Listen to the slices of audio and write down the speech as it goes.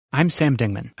I'm Sam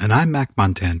Dingman. And I'm Mac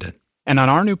Montandon. And on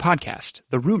our new podcast,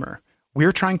 The Rumor,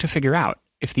 we're trying to figure out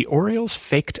if the Orioles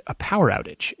faked a power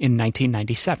outage in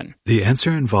 1997. The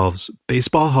answer involves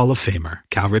Baseball Hall of Famer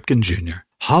Cal Ripken Jr.,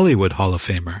 Hollywood Hall of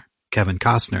Famer Kevin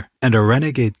Costner, and a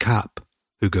renegade cop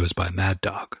who goes by Mad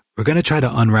Dog. We're going to try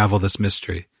to unravel this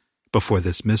mystery before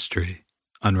this mystery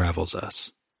unravels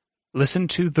us. Listen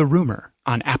to The Rumor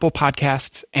on Apple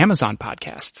Podcasts, Amazon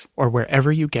Podcasts, or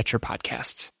wherever you get your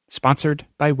podcasts. Sponsored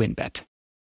by WinBet.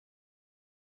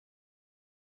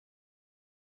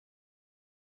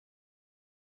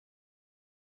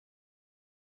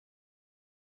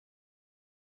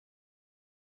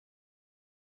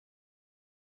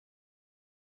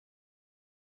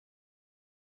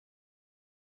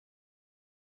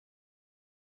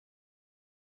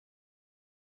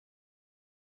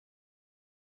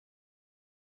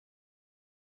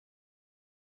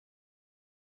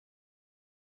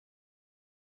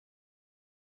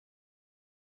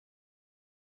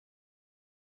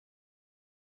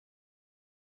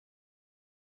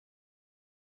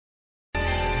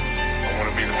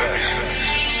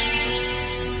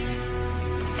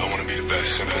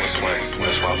 Simple and plain.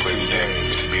 That's why I play the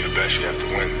game. To be the best, you have to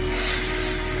win.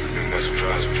 And that's what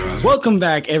drives. Welcome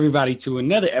back, everybody, to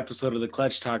another episode of the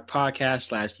Clutch Talk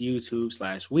podcast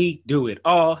 /YouTube/ We Do It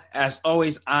All. As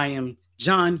always, I am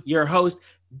John, your host.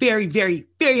 Very, very,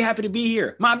 very happy to be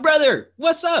here. My brother,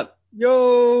 what's up?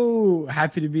 Yo,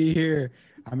 happy to be here.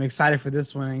 I'm excited for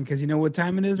this one because you know what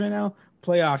time it is right now?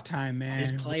 Playoff time, man.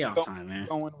 It's playoff time, man.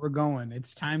 We're going.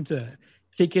 It's time to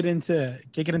kick it into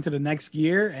the next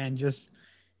gear and just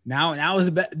now is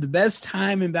the best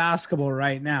time in basketball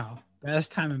right now.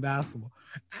 Best time in basketball.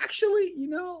 Actually, you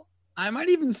know, I might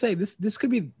even say this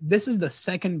is the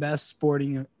second best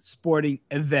sporting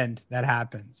event that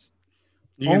happens.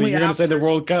 You're going to say the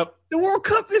World Cup? The World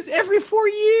Cup is every 4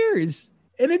 years.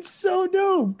 And it's so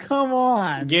dope. Come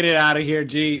on. Get it out of here,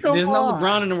 G. There's no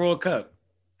LeBron in the World Cup.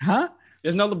 Huh?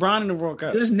 There's no LeBron in the World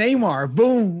Cup. There's Neymar.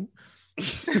 Boom.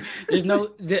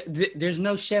 There's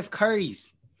no Chef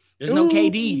Curry's. There's no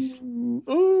KD's.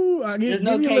 There's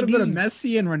no KD's. A little bit of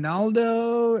Messi and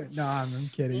Ronaldo. No, I'm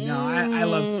kidding. No, I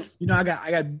love. You know, I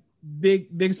got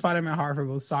big spot in my heart for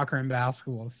both soccer and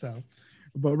basketball. So,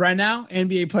 but right now,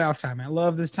 NBA playoff time. I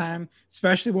love this time,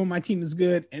 especially when my team is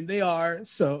good, and they are.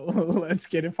 So let's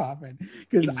get it popping.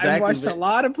 Because I've watched a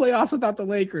lot of playoffs without the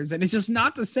Lakers, and it's just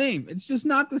not the same. It's just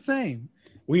not the same.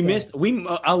 Missed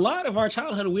a lot of our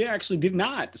childhood. We actually did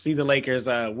not see the Lakers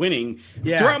winning.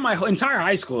 Yeah. Throughout my entire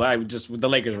high school, the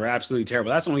Lakers were absolutely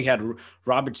terrible. That's when we had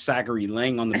Robert Sacre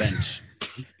laying on the bench.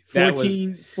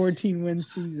 14 win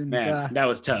seasons. Man, that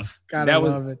was tough.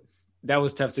 Love it. That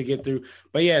was tough to get through.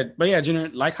 But yeah, Junior,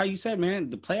 like how you said, man,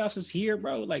 the playoffs is here,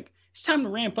 bro. Like it's time to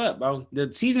ramp up, bro.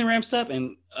 The season ramps up,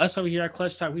 and us over here at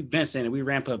Clutch Talk, we've been saying it. We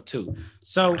ramp up too.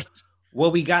 So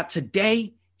what we got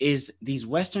today is these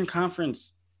Western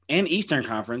Conference and Eastern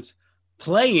Conference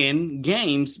play-in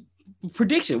games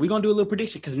prediction. We're going to do a little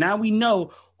prediction because now we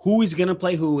know who is going to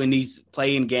play who in these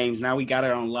play-in games. Now we got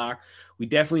it on lock. We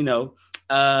definitely know.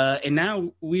 And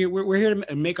now we're here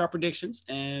to make our predictions.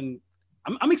 And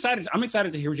I'm excited. I'm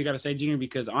excited to hear what you got to say, Junior,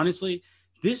 because honestly,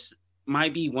 this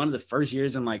might be one of the first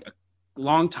years in like a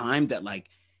long time that like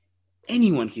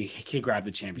anyone can grab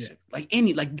the championship. Yeah.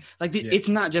 It's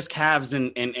not just Cavs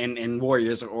and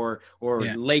Warriors or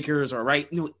Lakers or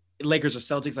Lakers or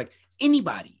Celtics. Like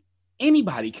anybody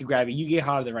can grab it. You get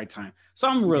hot at the right time. So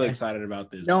I'm really excited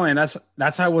about this. No, and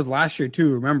that's how it was last year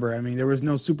too. Remember, I mean, there was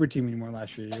no super team anymore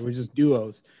last year. It was just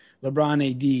duos: LeBron,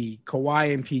 AD,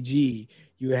 Kawhi, and PG.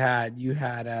 You had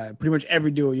pretty much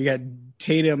every duo. You had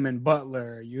Tatum and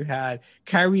Butler. You had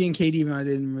Kyrie and KD, even though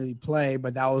they didn't really play,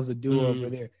 but that was a duo over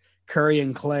there. Curry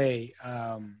and Clay.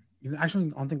 Actually,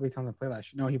 I don't think Klay Thompson played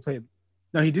last year. No, he played.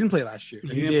 No, he didn't play last year.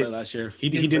 He didn't play last year. He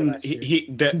didn't.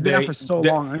 He's been out for so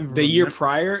long. The year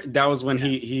prior, that was when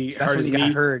he hurt his knee.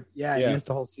 Got hurt. Yeah, he missed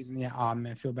the whole season. Yeah. Oh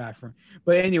man, I feel bad for him.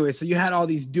 But anyway, so you had all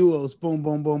these duos. Boom,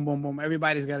 boom, boom, boom, boom.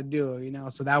 Everybody's got a duo, you know.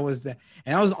 So that was the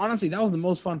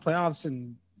most fun playoffs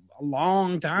in a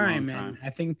long time. And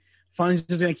I think fun's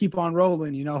just gonna keep on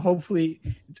rolling. You know, hopefully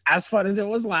it's as fun as it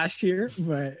was last year.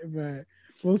 But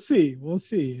we'll see.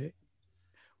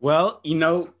 Well, you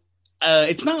know.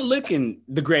 It's not looking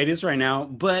the greatest right now,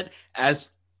 but as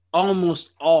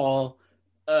almost all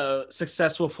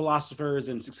successful philosophers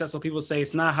and successful people say,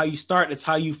 it's not how you start, it's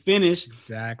how you finish.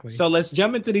 Exactly. So let's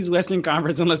jump into these Western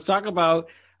Conference and let's talk about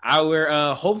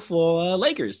our hopeful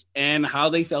Lakers and how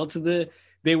they fell to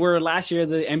they were last year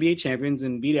the NBA champions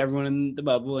and beat everyone in the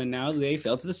bubble, and now they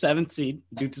fell to the 7th seed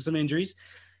due to some injuries.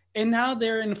 And now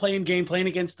they're in the play-in game playing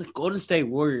against the Golden State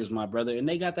Warriors, my brother, and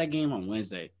they got that game on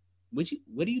Wednesday. what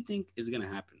do you think is going to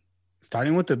happen?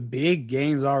 Starting with the big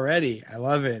games already. I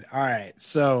love it. All right.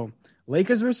 So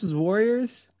Lakers versus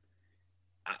Warriors.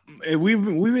 We've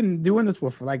been doing this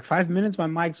for like 5 minutes. My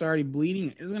mic's already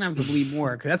bleeding. It's gonna have to bleed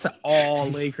more because that's all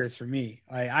Lakers for me.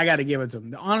 Like I got to give it to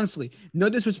them. Honestly, no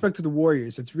disrespect to the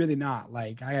Warriors. It's really not.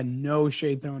 Like I had no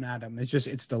shade thrown at them.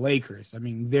 It's the Lakers. I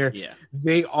mean,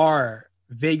 they are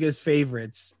Vegas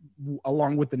favorites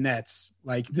along with the Nets.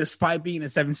 Like despite being a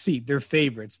 7th seed, they're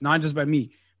favorites, not just by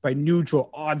me, by neutral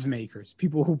odds makers,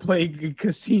 people who play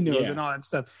casinos and all that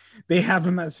stuff. They have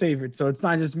them as favorites. So it's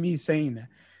not just me saying that.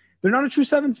 They're not a true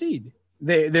 7th seed.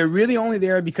 They're really only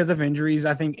there because of injuries.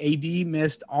 I think AD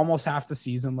missed almost half the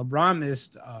season. LeBron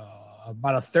missed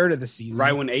about a third of the season.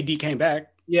 Right when AD came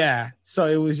back. Yeah. So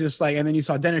it was just like, and then you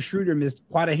saw Dennis Schroeder missed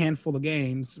quite a handful of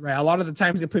games, right? A lot of the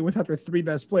times they play without their 3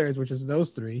 best players, which is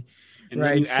those 3. And right.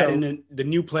 Then you add in the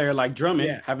new player like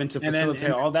Drummond, having to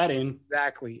facilitate all that in.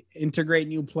 Exactly. Integrate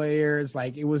new players.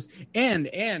 Like it was, and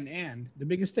the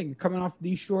biggest thing coming off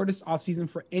the shortest offseason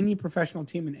for any professional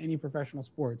team in any professional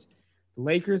sports, the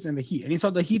Lakers and the Heat. And you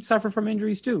saw the Heat suffer from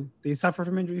injuries too. They suffer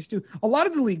from injuries too. A lot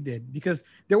of the league did because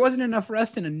there wasn't enough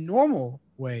rest in a normal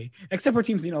way, except for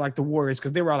teams, like the Warriors,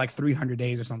 because they were like 300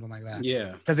 days or something like that.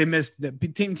 Yeah. Because they missed the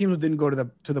teams didn't go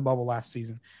to the bubble last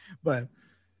season. But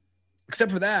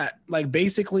except for that, like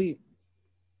basically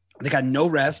they got no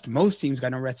rest. Most teams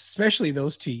got no rest, especially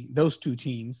those 2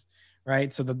 teams,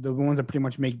 right? So the ones that pretty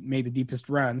much made the deepest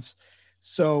runs.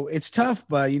 So it's tough,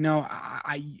 but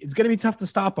it's gonna be tough to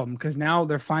stop them because now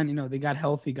they're fine. They got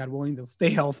healthy, got willing to stay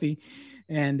healthy,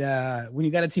 and when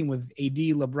you got a team with AD,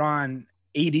 LeBron,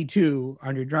 82,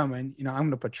 Andre Drummond, I'm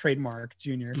gonna put trademark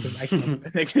Junior because I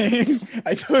can't nickname.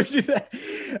 I told you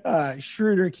that.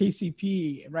 Schroeder,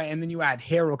 KCP, right, and then you add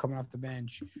Harrell coming off the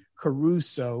bench,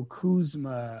 Caruso,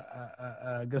 Kuzma,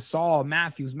 Gasol,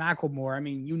 Matthews, McLemore. I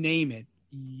mean, you name it.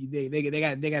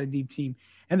 They got a deep team,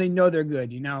 and they know they're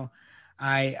good.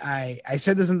 I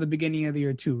said this in the beginning of the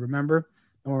year too. Remember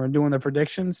when we were doing the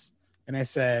predictions, and I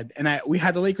said, we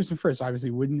had the Lakers in first.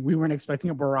 Obviously, we weren't expecting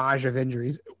a barrage of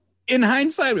injuries. In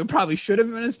hindsight, we probably should have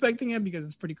been expecting it because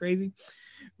it's pretty crazy.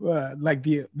 Like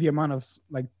the amount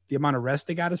of rest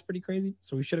they got is pretty crazy.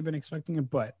 So we should have been expecting it.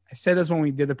 But I said this when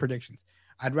we did the predictions.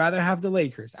 I'd rather have the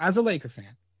Lakers as a Laker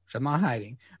fan, which I'm not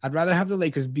hiding. I'd rather have the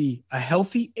Lakers be a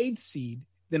healthy 8th seed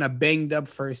than a banged up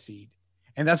 1st seed,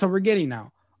 and that's what we're getting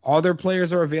now. All their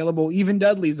players are available. Even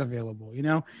Dudley's available,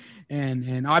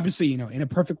 and obviously, in a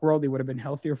perfect world, they would have been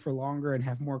healthier for longer and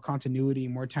have more continuity,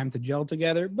 more time to gel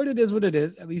together. But it is what it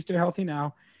is. At least they're healthy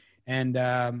now, and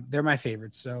they're my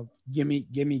favorites. So give me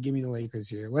the Lakers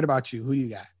here. What about you? Who do you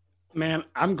got? Man,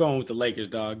 I'm going with the Lakers,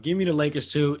 dog. Give me the Lakers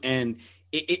too. And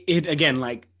it again,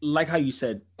 like how you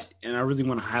said, and I really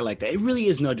want to highlight that it really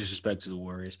is no disrespect to the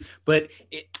Warriors, but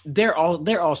they're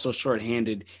also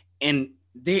shorthanded, and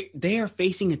they are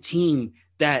facing a team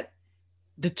that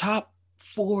the top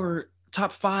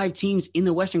 5 teams in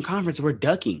the Western Conference were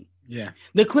ducking. Yeah.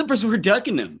 The Clippers were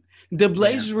ducking them. The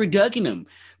Blazers were ducking them.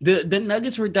 The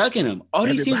Nuggets were ducking them. All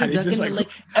these teams were ducking them.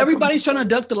 Everybody's trying to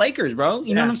duck the Lakers, bro.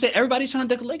 You know what I'm saying? Everybody's trying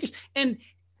to duck the Lakers. And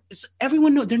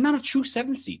everyone knows they're not a true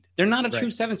 7th seed. They're not a true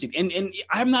 7th seed. And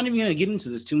I'm not even going to get into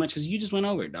this too much because you just went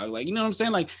over it, dog. Like, you know what I'm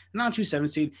saying? Like, not a true 7th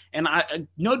seed. And I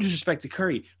no disrespect to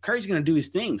Curry. Curry's going to do his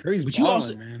thing. Curry's but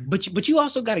balling, man. But you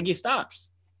also got to get stops.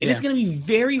 And it's going to be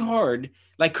very hard.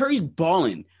 Like, Curry's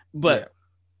balling, but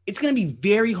it's going to be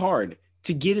very hard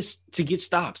to get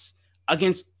stops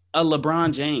against a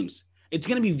LeBron James. It's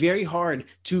going to be very hard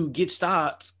to get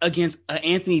stops against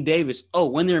Anthony Davis. Oh,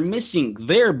 when they're missing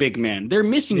their big man, they're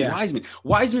missing Wiseman.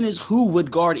 Wiseman is who would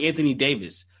guard Anthony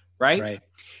Davis, right? Right.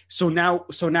 So now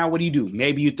what do you do?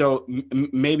 Maybe you throw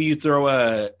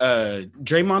a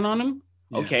Draymond on him.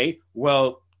 Yeah. Okay.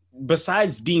 Well,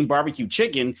 besides being barbecue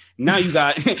chicken, now you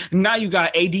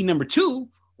got AD number 2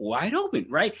 wide open,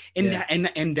 right?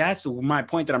 And that's my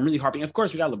point that I'm really harping. Of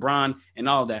course, we got LeBron and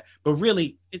all of that, but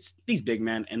really, it's these big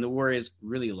men, and the Warriors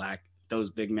really lack those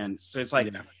big men. So it's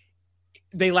like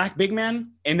they lack big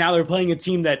men, and now they're playing a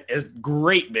team that is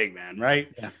great big man,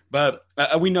 right? Yeah. But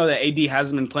we know that AD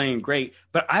hasn't been playing great.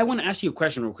 But I want to ask you a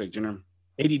question real quick, Jenner.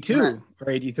 82 or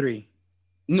 83?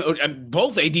 No,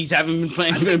 both ADs haven't been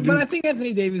playing. But I think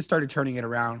Anthony Davis started turning it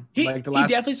around. He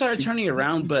definitely started turning it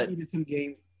around, but some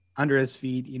games under his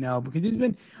feet, because he's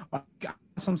been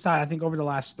some side. I think over the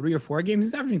last 3 or 4 games,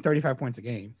 he's averaging 35 points a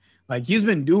game. Like he's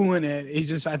been doing it. It's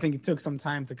just I think it took some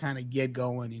time to kind of get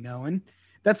going, and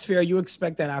that's fair. You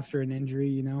expect that after an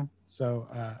injury, So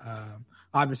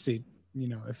obviously you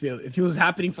know, if it was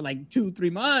happening for like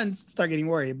 2-3 months, start getting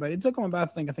worried. But it took him about,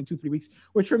 I think 2-3 weeks,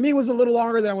 which for me was a little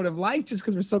longer than I would have liked, just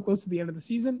because we're so close to the end of the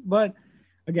season. But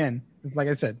again, like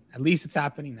I said, at least it's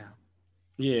happening now.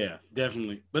 Yeah,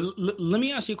 definitely. But let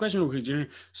me ask you a question real quick, Junior.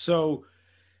 So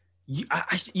you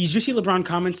just see LeBron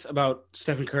comments about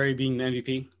Stephen Curry being the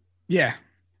MVP? Yeah.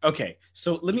 Okay.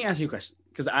 So let me ask you a question,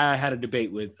 because I had a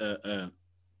debate with a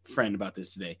friend about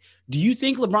this today. Do you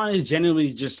think LeBron is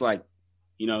genuinely just like,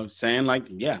 you know, saying like,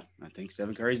 yeah, I think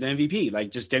Stephen Curry's the MVP,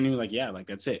 like just genuinely like, yeah, like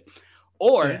that's it?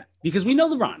 Or because we know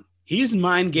LeBron, he's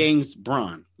mind games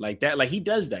Bron like that, like he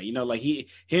does that, you know, like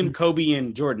him, Kobe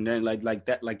and Jordan, and like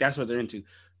that, like that's what they're into.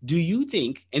 Do you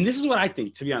think, and this is what I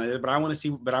think, to be honest, but I want to see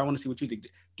what you think.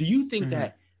 Do you think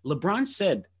that LeBron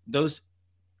said those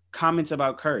comments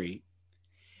about Curry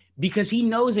because he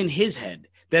knows in his head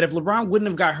that if LeBron wouldn't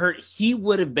have got hurt, he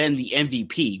would have been the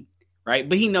MVP, right?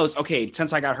 But he knows, okay,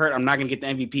 since I got hurt, I'm not going to get the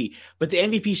MVP. But the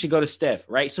MVP should go to Steph,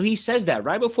 right? So he says that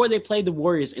right before they played the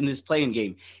Warriors in this playing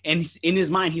game. And in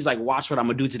his mind, he's like, watch what I'm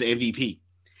going to do to the MVP.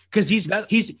 Because he's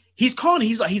calling,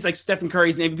 he's like Stephen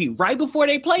Curry's the MVP right before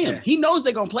they play him. Yeah. He knows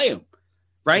they're going to play him,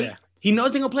 right? Yeah. He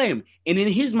knows they're going to play him. And in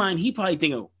his mind, he probably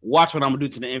thinking, watch what I'm going to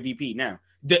do to the MVP now.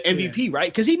 The MVP,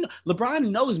 right? Because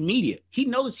LeBron knows media. He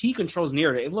knows he controls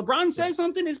narrative. If LeBron says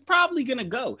something, it's probably going to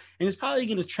go. And it's probably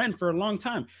going to trend for a long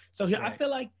time. So I feel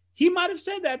like he might have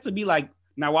said that to be like,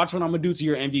 now watch what I'm going to do to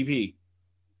your MVP.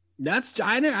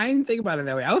 I didn't think about it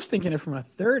that way. I was thinking it from a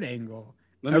third angle.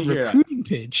 A recruiting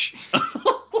pitch.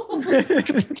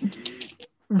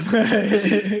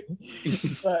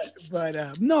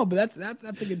 but no, but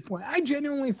that's a good point. I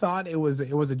genuinely thought it was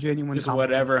a genuine just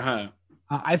whatever, huh?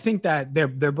 I think that they're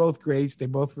both greats. They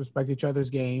both respect each other's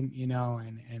game, you know,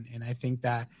 and I think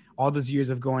that all those years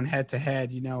of going head to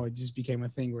head, you know, it just became a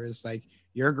thing where it's like,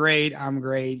 you're great, I'm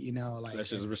great, you know, like let's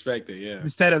just respect it, yeah.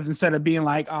 Instead of being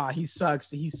like, oh, he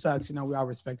sucks, you know, we all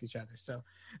respect each other. So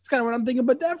it's kind of what I'm thinking,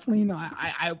 but definitely, you know,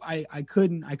 I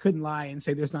couldn't lie and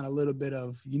say there's not a little bit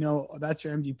of, you know, that's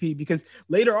your MVP, because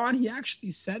later on he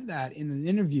actually said that in an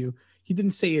interview. He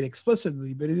didn't say it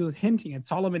explicitly, but he was hinting at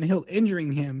Solomon Hill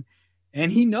injuring him. And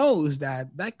he knows that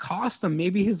cost him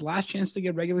maybe his last chance to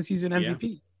get regular season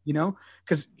MVP, you know,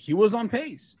 because he was on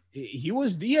pace. He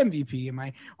was the MVP.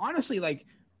 And honestly, like,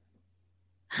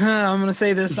 I'm going to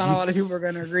say this, not a lot of people are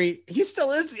going to agree. He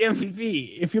still is the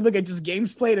MVP. If you look at just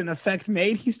games played and effect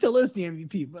made, he still is the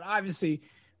MVP. But obviously,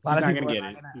 a lot of people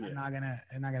are not going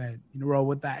to roll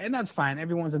with that. And that's fine.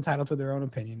 Everyone's entitled to their own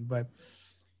opinion. But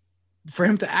for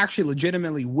him to actually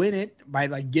legitimately win it by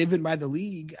given by the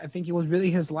league, I think it was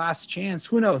really his last chance.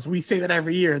 Who knows? We say that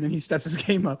every year and then he steps his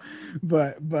game up,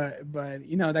 but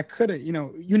you know, that could have, you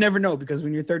know, you never know, because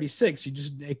when you're 36,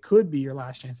 it could be your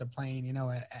last chance of playing, you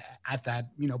know, at that,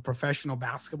 you know, professional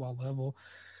basketball level.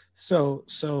 So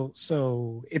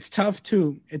it's tough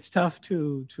to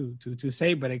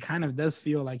say, but it kind of does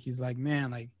feel like he's like,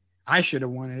 man, like I should have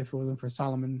won it if it wasn't for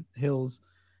Solomon Hill's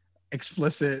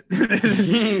explicit but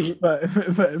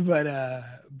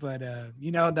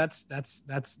you know, that's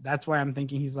why I'm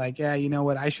thinking he's like, yeah, you know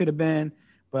what, I should have been,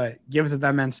 but give it to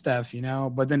that man Steph, you know.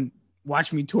 But then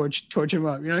watch me torch him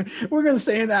up, you know. We're gonna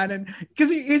say that, and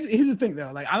because here's the thing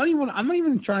though, like I'm not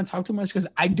even trying to talk too much, because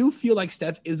I do feel like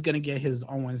Steph is gonna get his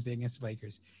on Wednesday against the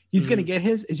Lakers. He's gonna get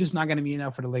his. It's just not gonna be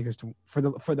enough for the Lakers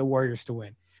for the Warriors to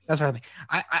win. That's what I think.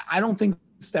 I don't think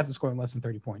Steph is scoring less than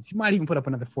 30 points. He might even put up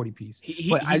another 40 piece.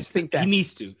 But I just think that he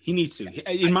needs to.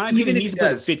 In my opinion, he needs to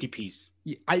put up a 50 piece.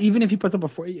 Even if he puts up a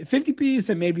 50 piece,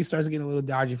 and maybe starts getting a little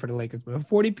dodgy for the Lakers. But a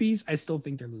 40 piece, I still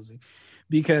think they're losing,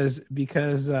 because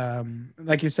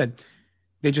like you said,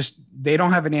 they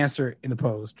don't have an answer in the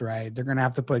post, right? They're gonna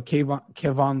have to put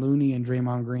Kevon Looney and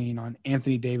Draymond Green on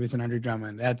Anthony Davis and Andre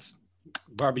Drummond. That's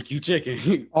barbecue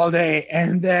chicken all day.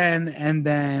 And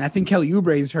then I think Kelly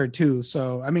Oubre is hurt too.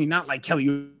 So, I mean, not like Kelly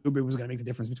Oubre was going to make the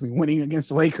difference between winning against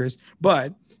the Lakers,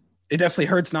 but it definitely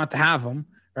hurts not to have him.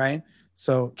 Right.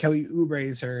 So Kelly Oubre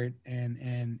is hurt. And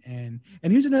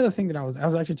here's another thing that I was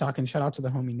actually talking, shout out to the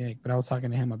homie Nick, but I was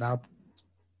talking to him about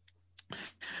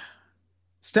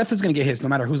Steph is going to get his no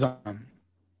matter who's on him.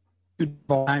 He's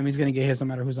going to get his no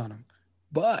matter who's on him.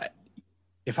 But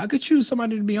if I could choose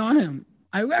somebody to be on him,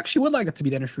 I actually would like it to be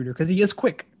Dennis Schroeder, because he is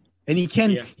quick and he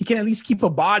can at least keep a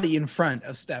body in front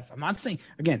of Steph. I'm not saying,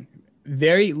 again,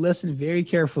 listen very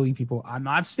carefully, people. I'm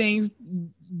not saying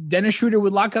Dennis Schroeder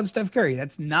would lock up Steph Curry.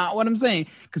 That's not what I'm saying,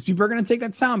 because people are going to take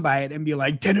that soundbite and be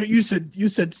like, Dennis, you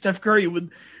said Steph Curry would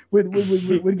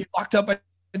get locked up by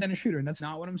Dennis Schroeder, and that's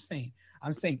not what I'm saying.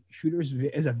 I'm saying Schroeder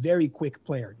is a very quick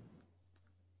player.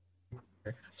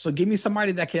 So give me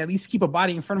somebody that can at least keep a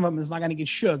body in front of him that's not going to get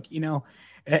shook,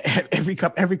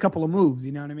 every couple of moves.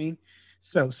 You know what I mean?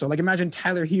 So like imagine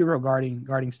Tyler Hero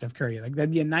guarding Steph Curry. Like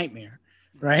that'd be a nightmare.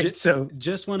 Right.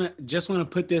 Just want to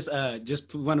put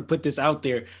this out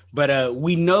there. But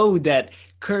we know that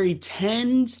Curry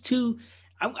tends to,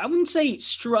 I wouldn't say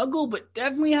struggle, but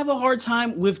definitely have a hard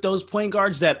time with those point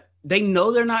guards that they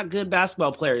know they're not good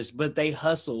basketball players, but they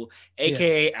hustle,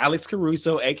 aka Alex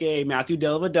Caruso, aka Matthew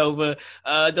Dellavedova.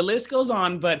 The list goes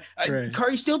on, but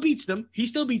Curry still beats them. He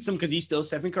still beats them because he's still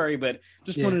Stephen Curry. But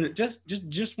wanted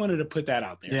to put that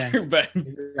out there. Yeah, but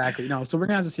exactly. No, so we're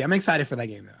gonna have to see. I'm excited for that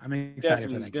game, though. I'm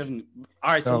excited for that game.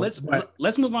 All right, so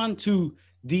let's move on to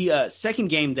the second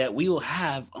game that we will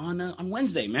have on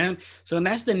Wednesday, man. So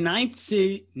that's the ninth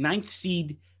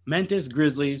seed Memphis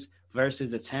Grizzlies versus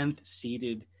the 10th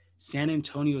seeded San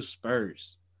Antonio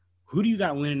Spurs. Who do you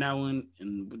got winning that one?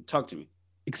 And talk to me.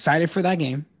 Excited for that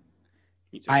game.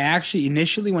 Me too. I actually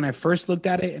initially, when I first looked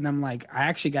at it, and I'm like, I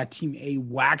actually got Team A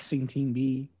waxing Team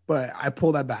B, but I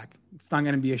pulled that back. It's not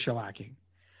going to be a shellacking.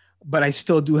 But I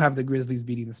still do have the Grizzlies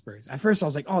beating the Spurs. At first, I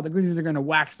was like, oh, the Grizzlies are going to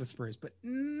wax the Spurs, but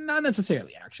not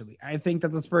necessarily, actually. I think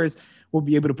that the Spurs will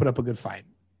be able to put up a good fight.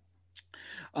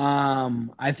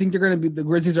 I think the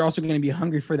Grizzlies are also going to be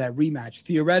hungry for that rematch.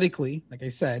 Theoretically, like I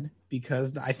said,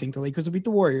 because I think the Lakers will beat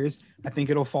the Warriors, I think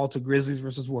it'll fall to Grizzlies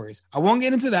versus Warriors. I won't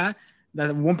get into that.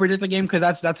 That won't predict the game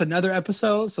because that's another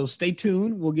episode. So stay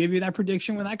tuned. We'll give you that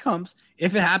prediction when that comes.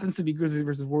 If it happens to be Grizzlies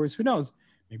versus Warriors, who knows?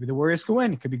 Maybe the Warriors could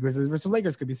win. It could be Grizzlies versus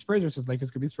Lakers. It could be Spurs versus Lakers.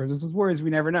 It could be Spurs versus Warriors. We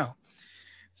never know.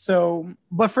 So,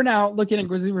 but for now, looking at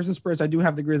Grizzlies versus Spurs, I do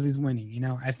have the Grizzlies winning.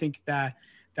 I think that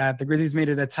the Grizzlies made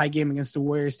it a tight game against the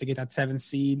Warriors to get that 7th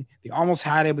seed. They almost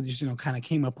had it, but just, kind of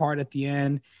came apart at the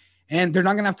end. And they're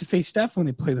not going to have to face Steph when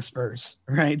they play the Spurs,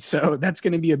 right? So that's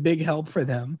going to be a big help for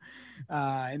them.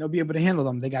 And they'll be able to handle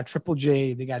them. They got Triple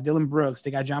J. They got Dylan Brooks.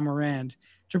 They got John Morant.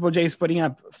 Triple J is putting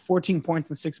up 14 points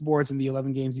and 6 boards in the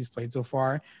 11 games he's played so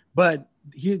far. But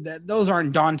those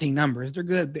aren't daunting numbers. They're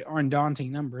good. They aren't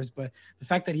daunting numbers. But the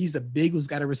fact that he's a big who's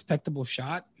got a respectable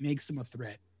shot makes him a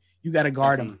threat. You got to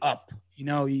guard him up.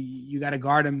 You got to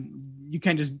guard him. You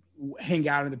can't just hang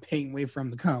out in the paint and wait for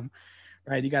him to come,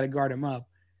 right? You got to guard him up.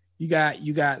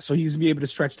 So he's going to be able to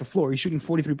stretch the floor. He's shooting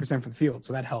 43% from the field,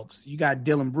 so that helps. You got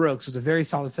Dylan Brooks, who's a very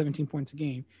solid 17 points a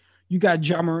game. You got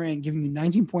John Morant giving you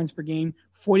 19 points per game,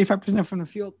 45% from the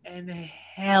field, and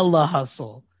hella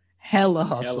hustle.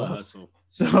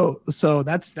 So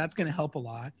that's going to help a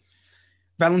lot.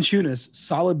 Valanciunas,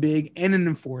 solid big and an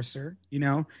enforcer,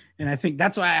 and I think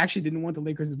that's why I actually didn't want the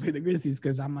Lakers to play the Grizzlies,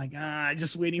 because I'm like,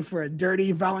 just waiting for a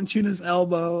dirty Valanciunas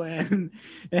elbow, and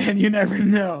you never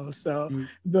know. So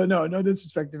no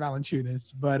disrespect to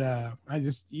Valanciunas, but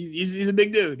he's a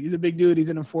big dude. He's a big dude. He's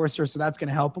an enforcer, so that's going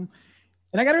to help him.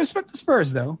 And I got to respect the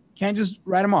Spurs, though. Can't just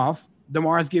write them off.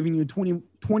 DeMar is giving you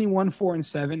 21, 4, and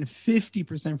 7,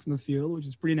 50% from the field, which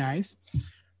is pretty nice.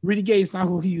 Rudy Gay is not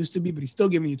who he used to be, but he's still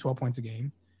giving you 12 points a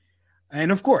game.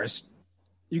 And of course,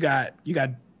 you got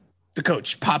the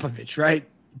coach, Popovich, right?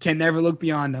 You can never look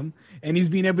beyond him. And he's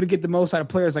being able to get the most out of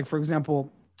players, like, for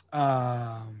example,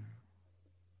 Murray,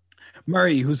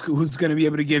 who's going to be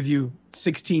able to give you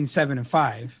 16, 7, and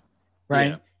 5, right?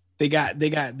 Yeah. They got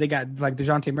like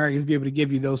DeJounte Murray, who's be able to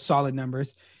give you those solid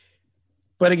numbers.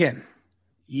 But again,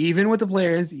 even with the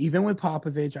players, even with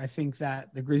Popovich, I think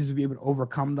that the Grizzlies will be able to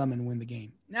overcome them and win the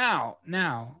game. Now,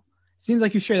 seems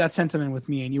like you share that sentiment with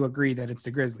me and you agree that it's the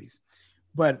Grizzlies.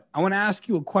 But I want to ask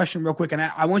you a question real quick, and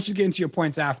I want you to get into your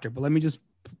points after, but let me just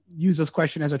use this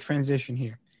question as a transition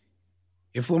here.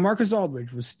 If LaMarcus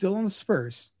Aldridge was still on the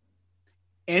Spurs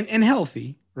and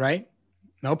healthy, right?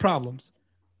 No problems.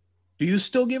 Do you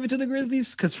still give it to the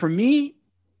Grizzlies? Because for me,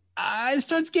 it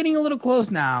starts getting a little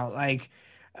close now. Like,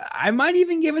 I might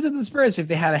even give it to the Spurs if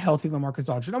they had a healthy LaMarcus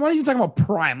Aldridge. I'm not even talking about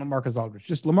prime LaMarcus Aldridge.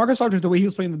 Just LaMarcus Aldridge the way he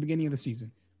was playing in the beginning of the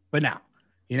season. But now,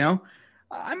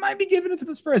 I might be giving it to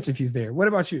the Spurs if he's there. What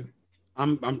about you?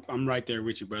 I'm right there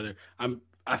with you, brother.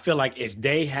 I feel like if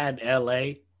they had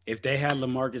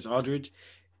LaMarcus Aldridge,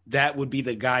 that would be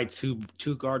the guy to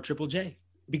guard Triple J.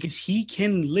 Because he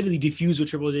can literally diffuse what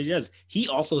Triple J does. He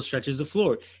also stretches the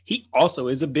floor. He also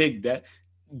is a big that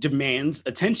demands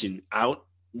attention out.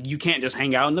 You can't just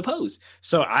hang out in the post.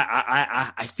 So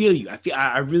I feel you.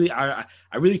 I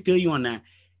really feel you on that.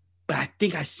 But I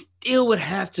think I still would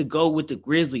have to go with the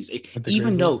Grizzlies,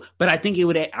 but I think it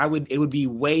would be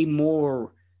way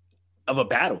more of a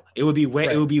battle. It would be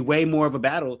way more of a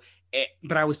battle.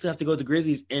 But I would still have to go with the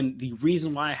Grizzlies. And the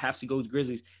reason why I have to go with the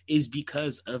Grizzlies is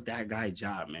because of that guy,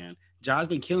 Ja, man. Ja's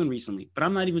been killing recently, but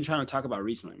I'm not even trying to talk about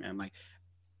recently, man. Like,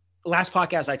 last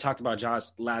podcast I talked about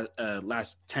Ja's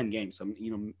last 10 games. So,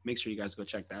 make sure you guys go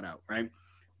check that out, right?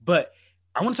 But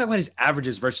I want to talk about his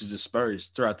averages versus the Spurs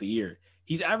throughout the year.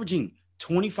 He's averaging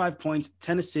 25 points,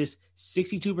 10 assists,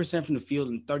 62% from the field,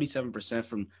 and 37%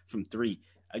 from three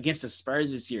against the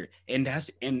Spurs this year. And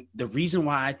the reason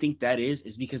why I think that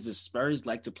is because the Spurs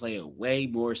like to play a way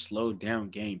more slowed down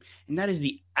game. And that is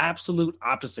the absolute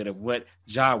opposite of what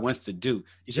Ja wants to do.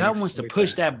 Ja wants to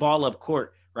push that ball up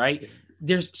court, right?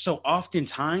 There's so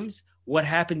oftentimes what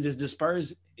happens is the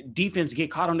Spurs defense get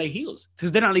caught on their heels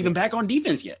because they're not even back on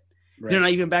defense yet. Right. They're not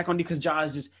even back on because Ja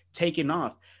is just taking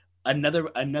off.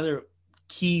 Another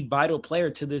key vital player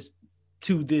to this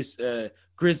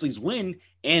Grizzlies win,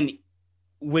 and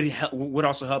would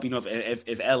also help,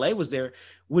 if LA was there,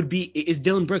 is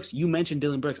Dillon Brooks. You mentioned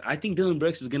Dillon Brooks. I think Dillon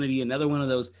Brooks is going to be another one of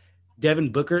those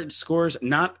Devin Booker scores,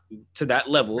 not to that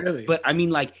level, really? But I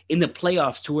mean, like in the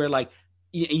playoffs to where like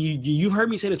you've heard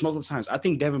me say this multiple times. I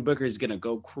think Devin Booker is going to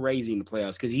go crazy in the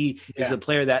playoffs because he is a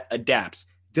player that adapts.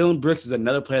 Dillon Brooks is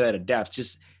another player that adapts.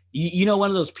 Just one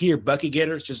of those pure bucket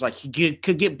getters. Just like he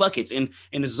could get buckets in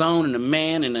the zone and a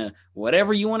man and a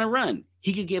whatever you want to run.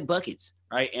 He could get buckets,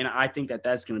 right? And I think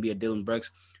that's going to be a Dillon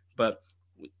Brooks. But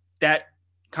that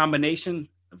combination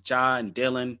of Ja and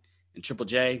Dillon and Triple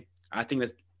J, I think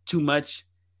that's too much.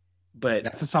 But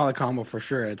that's a solid combo for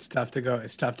sure. It's tough to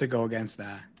go against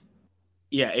that.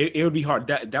 Yeah, it would be hard.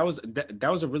 That was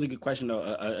a really good question though.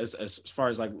 As far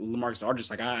as like LaMarcus Aldridge,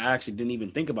 like I actually didn't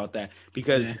even think about that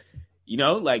because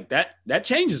like that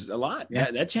changes a lot.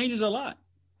 Yeah. That changes a lot.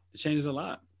 It changes a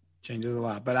lot.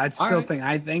 But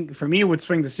I think for me it would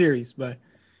swing the series, but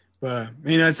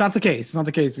it's not the case. It's not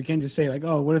the case. We can't just say like,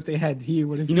 oh, what if they had he?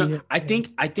 What if I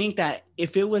think that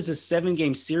if it was a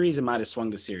 7-game series, it might have swung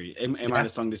the series. It might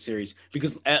have swung the series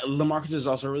because LaMarcus is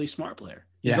also a really smart player.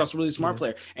 He's also a really smart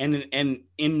player, and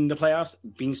in the playoffs,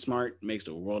 being smart makes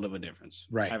the world of a difference.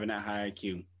 Right, having that high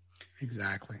IQ.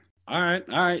 Exactly. All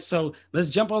right. So let's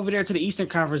jump over there to the Eastern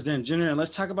Conference then, Junior, and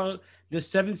let's talk about the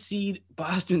 7th seed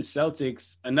Boston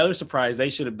Celtics. Another surprise; they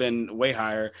should have been way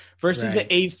higher versus the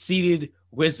 8th seeded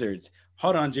Wizards.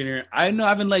 Hold on, Junior. I know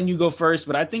I've been letting you go first,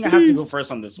 but I think I have to go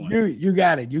first on this one. You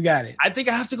got it. I think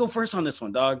I have to go first on this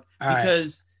one, dog,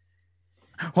 because.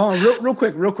 Hold on, real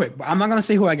quick. I'm not going to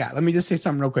say who I got. Let me just say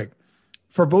something real quick.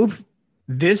 For both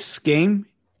this game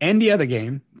and the other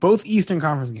game, both Eastern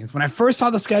Conference games, when I first saw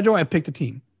the schedule, I picked a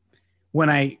team. When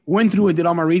I went through and did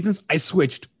all my reasons, I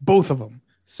switched both of them.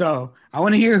 So I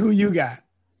want to hear who you got.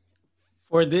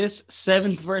 For this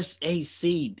 7th versus 8th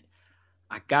seed,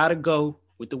 I got to go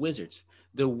with the Wizards.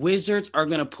 The Wizards are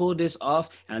going to pull this off.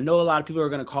 And I know a lot of people are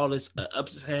going to call this an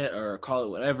upset or call it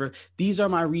whatever. These are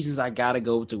my reasons I got to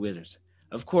go with the Wizards.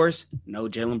 Of course, no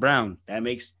Jaylen Brown. That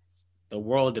makes the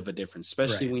world of a difference,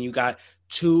 especially when you got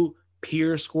 2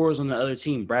 peer scorers on the other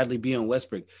team, Bradley Beal and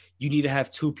Westbrook. You need to have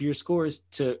 2 peer scorers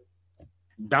to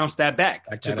bounce that back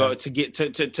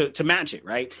to match it,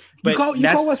 right? But you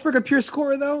call Westbrook a pure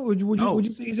scorer though? Would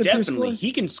you say he's a pure scorer?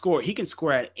 He can score. He can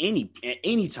score at any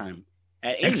time.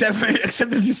 Except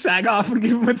if you sag off and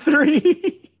give him a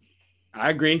 3. I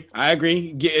agree.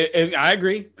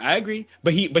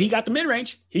 But he got the mid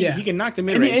range. He can knock the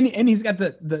mid range, and he's got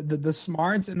the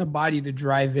smarts and the body to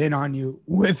drive in on you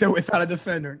with or without a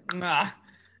defender.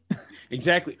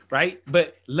 Exactly, right?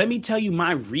 But let me tell you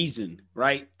my reason,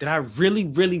 right? That I really,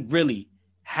 really, really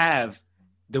have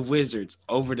the Wizards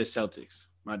over the Celtics,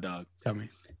 my dog. Tell me.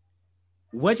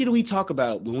 What did we talk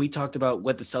about when we talked about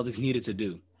what the Celtics needed to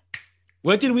do?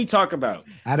 What did we talk about?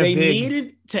 They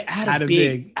needed to add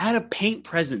a paint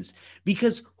presence,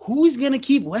 because who is going to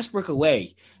keep Westbrook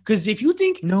away? Because if you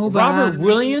think Robert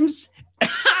Williams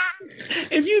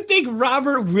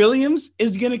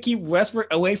is going to keep Westbrook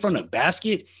away from the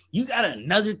basket, you got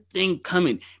another thing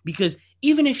coming. Because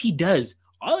even if he does,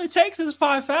 all it takes is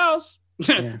 5 fouls,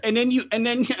 and then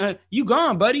you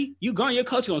gone, buddy. You gone. Your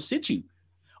coach gonna sit you.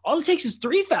 All it takes is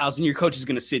 3 fouls, and your coach is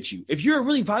going to sit you. If you're a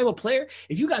really valuable player,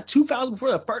 if you got 2 fouls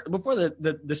before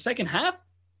the second half,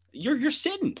 you're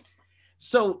sitting.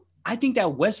 So I think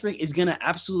that Westbrook is going to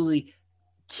absolutely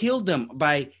kill them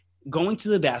by going to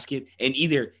the basket and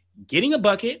either getting a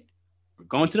bucket or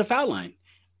going to the foul line.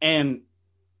 And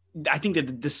I think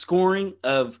that the scoring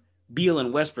of Beal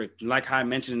and Westbrook, like how I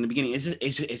mentioned in the beginning,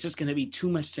 it's just going to be too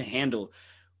much to handle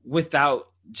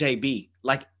without JB.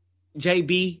 Like,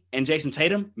 JB and Jason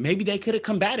Tatum, maybe they could have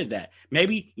combated that.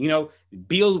 Maybe,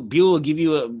 Beal will give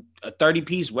you a 30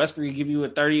 piece, Westbrook will give you a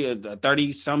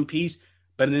 30 some piece,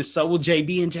 but then so will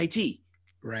JB and JT.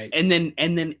 Right. And then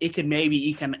it could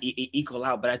maybe equal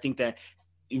out. But I think that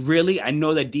really, I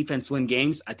know that defense win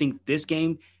games. I think this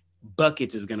game,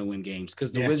 buckets is going to win games,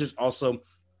 because the Wizards also,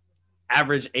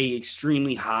 average a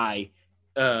extremely high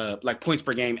like points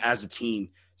per game as a team.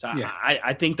 So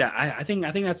I think that's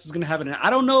what's gonna happen. And I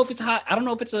don't know if it's hot. I don't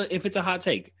know if it's a hot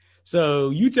take. So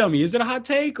you tell me, is it a hot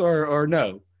take or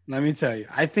no? Let me tell you.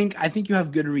 I think you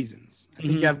have good reasons. I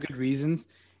think you have good reasons.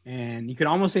 And you could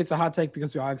almost say it's a hot take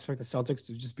because we all expect the Celtics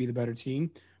to just be the better team.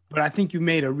 But I think you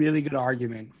made a really good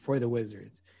argument for the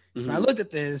Wizards. So when I looked at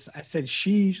this, I said,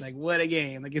 sheesh, like what a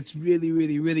game. Like it's really,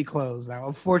 really, really close. Now,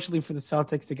 unfortunately for the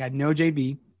Celtics, they got no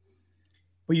JB.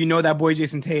 But you know that boy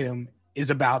Jason Tatum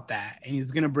is about that. And he's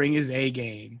going to bring his A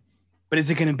game. But is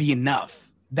it going to be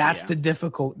enough? That's the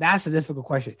difficult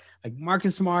question. Like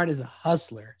Marcus Smart is a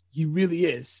hustler. He really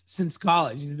is. Since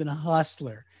college, he's been a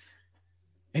hustler.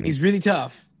 And he's really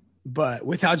tough. But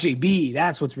without JB,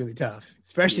 that's what's really tough,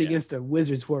 especially against the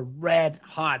Wizards who are red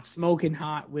hot, smoking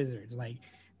hot Wizards. Like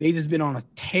they just been on a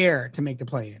tear to make the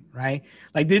play-in, right?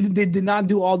 Like they did not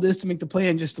do all this to make the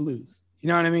play-in just to lose. You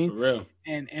know what I mean? For real.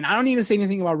 And I don't need to say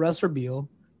anything about Russ or Beal.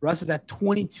 Russ is at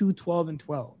 22, 12, and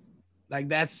 12. Like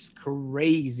that's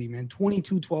crazy, man.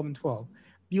 22, 12, and 12.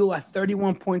 Beal at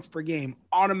 31 points per game,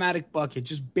 automatic bucket,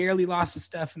 just barely lost to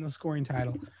Steph in the scoring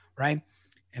title, right?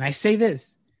 And I say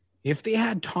this. If they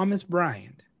had Thomas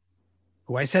Bryant,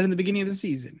 who I said in the beginning of the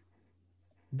season,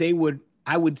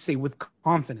 I would say with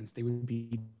confidence, they would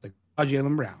be like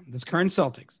Jaylen Brown, this current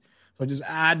Celtics. So just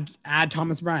add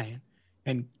Thomas Bryant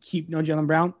and keep no Jaylen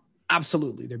Brown.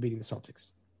 Absolutely, they're beating the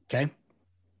Celtics. Okay.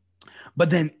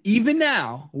 But then even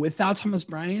now, without Thomas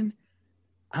Bryant,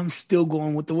 I'm still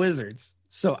going with the Wizards.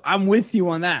 So I'm with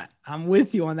you on that.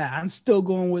 I'm still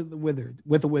going with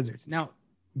the Wizards. Now,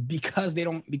 because the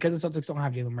Celtics don't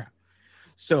have Jaylen Brown.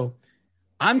 So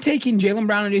I'm taking Jaylen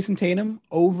Brown and Jason Tatum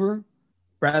over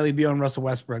Bradley Beal and Russell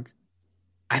Westbrook.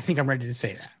 I think I'm ready to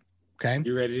say that. Okay.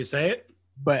 You ready to say it?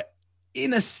 But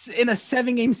in a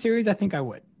 7-game series, I think I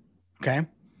would. Okay.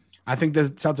 I think the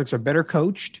Celtics are better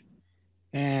coached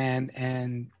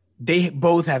and they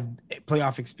both have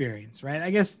playoff experience, right? I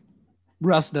guess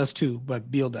Russ does too,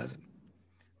 but Beal doesn't.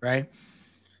 Right.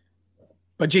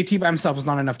 But JT by himself is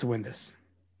not enough to win this.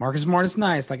 Marcus Smart is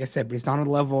nice, like I said, but he's not on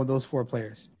the level of those four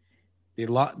players. The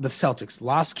Celtics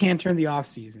lost Kanter in the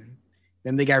offseason.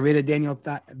 Then they got rid of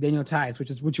Daniel Tice,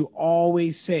 which is what you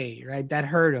always say, right? That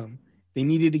hurt them. They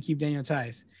needed to keep Daniel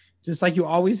Tice. Just like you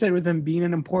always said with him being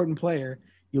an important player,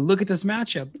 you look at this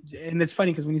matchup, and it's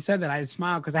funny because when you said that, I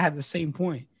smiled because I had the same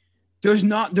point. There's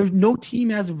no team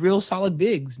has real solid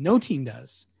bigs. No team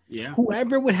does. Yeah.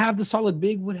 Whoever would have the solid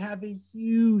big would have a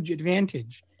huge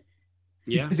advantage.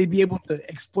 Yeah, because they'd be able to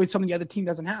exploit something the other team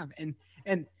doesn't have.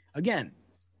 And again,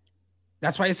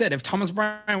 that's why I said if Thomas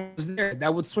Bryant was there,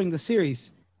 that would swing the series.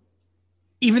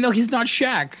 Even though he's not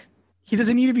Shaq, he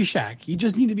doesn't need to be Shaq. He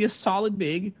just need to be a solid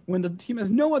big when the team has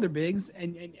no other bigs,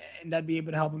 and that'd be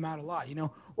able to help him out a lot, you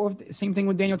know. Or same thing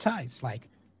with Daniel Tice, like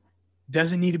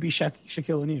doesn't need to be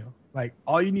Shaquille O'Neal. Like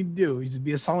all you need to do is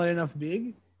be a solid enough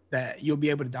big that you'll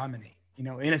be able to dominate, you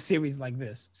know, in a series like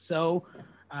this. So.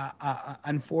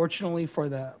 Unfortunately for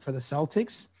the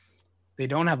Celtics, they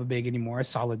don't have a big anymore, a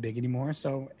solid big anymore.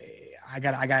 So I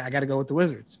got to go with the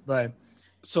Wizards. But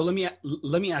so let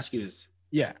me ask you this.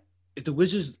 Yeah. If the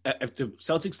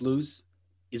Celtics lose,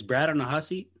 is Brad on the hot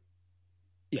seat?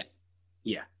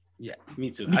 Yeah. Me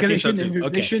too. Because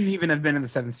they shouldn't even have been in the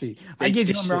 7th seed. I get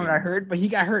Jaylen Brown got hurt, but he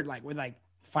got hurt with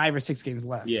 5 or 6 games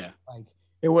left. Yeah.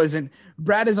 It wasn't.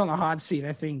 Brad is on the hot seat.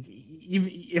 I think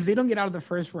if they don't get out of the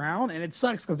first round, and it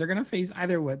sucks because they're gonna face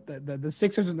either with the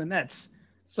Sixers or the Nets.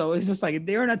 So it's just like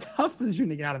they're in a tough position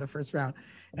to get out of the first round.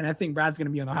 And I think Brad's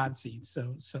gonna be on the hot seat.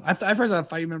 So I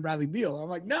thought you meant Bradley Beal. I'm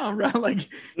like, no, bro. Like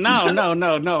no.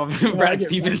 Brad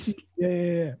Stevens.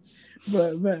 Yeah.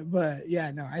 But yeah,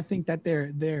 no. I think that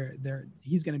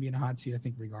he's gonna be in a hot seat. I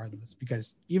think regardless,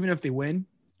 because even if they win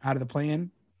out of the play-in,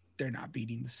 they're not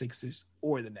beating the Sixers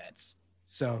or the Nets.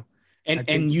 So,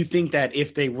 and you think that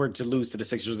if they were to lose to the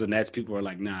Sixers or the Nets, people are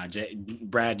like, nah,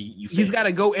 Brad, you he's got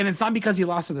to go. And it's not because he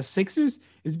lost to the Sixers.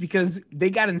 It's because they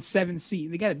got in 7th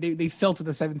seed. They fell to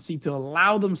the 7th seed to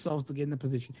allow themselves to get in the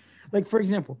position. Like, for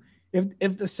example,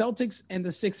 if the Celtics and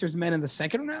the Sixers met in the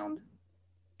second round,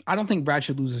 I don't think Brad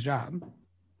should lose his job.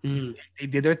 Mm. They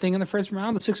did their thing in the first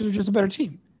round. The Sixers are just a better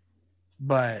team.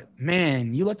 But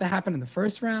man, you let that happen in the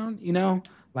first round, you know?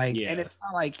 And it's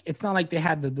not like they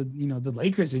had the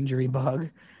Lakers injury bug,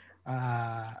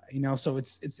 so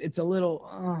it's a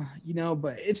little,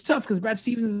 but it's tough because Brad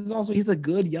Stevens is also, he's a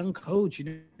good young coach,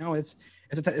 it's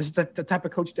the type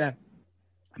of coach that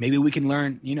maybe we can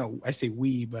learn, I say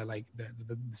we, but like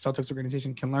the Celtics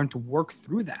organization can learn to work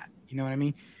through that. You know what I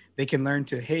mean? They can learn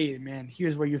to, hey man,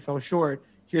 here's where you fell short.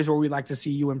 Here's where we'd like to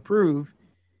see you improve.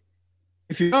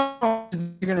 if you don't,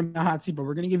 you're going to be a hot seat, but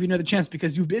we're going to give you another chance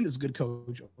because you've been this good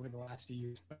coach over the last few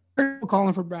years. We're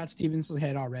calling for Brad Stevens'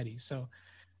 head already. So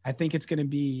I think it's going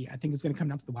to come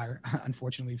down to the wire,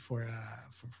 unfortunately, for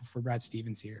Brad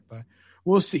Stevens here. But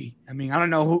we'll see. I mean, I don't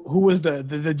know who was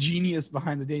the genius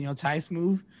behind the Daniel Tice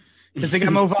move, because they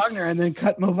got Mo Wagner and then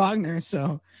cut Mo Wagner.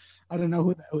 So I don't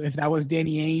know if that was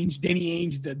Danny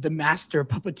Ainge, the master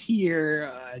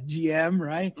puppeteer GM,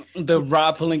 right? The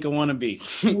Rob Pelinka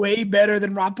wannabe. Way better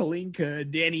than Rob Pelinka,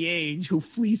 Danny Ainge, who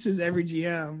fleeces every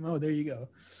GM. Oh, there you go.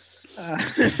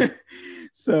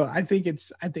 So I think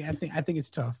it's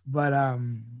tough, but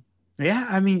yeah,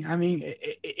 I mean,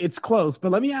 it's close.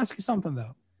 But let me ask you something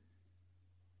though.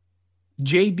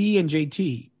 JB and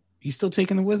JT, you still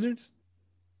taking the Wizards?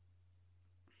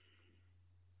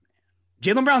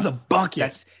 Jaylen Brown's a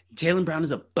bucket. Jaylen Brown is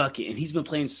a bucket, and he's been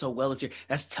playing so well this year.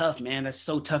 That's tough, man. That's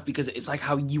so tough because it's like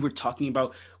how you were talking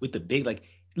about with the big, like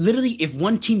literally if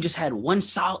one team just had one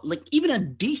solid, like even a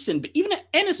decent, even an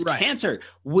Enes Kanter,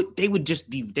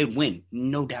 they'd win,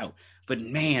 no doubt. But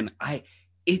man, that's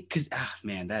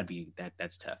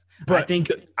tough. But I think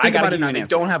I got it now. They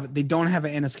don't have an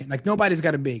Enes Kanter. Like nobody's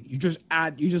got a big. You just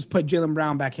put Jaylen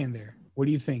Brown back in there. What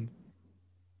do you think?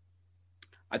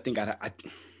 I think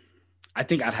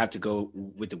I'd have to go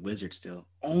with the Wizards still,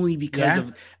 only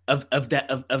because of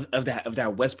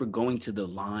that Westbrook going to the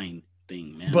line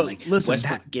thing, man. But like, listen,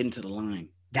 Westbrook getting to the line.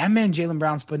 That man Jaylen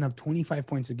Brown's putting up 25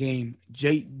 points a game.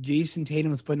 Jason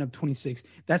Tatum was putting up 26.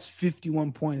 That's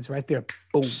 51 points right there.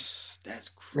 Boom. That's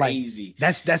crazy.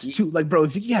 Like, that's two. Like, bro,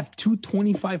 if you have two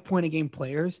 25-point a game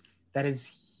players, that is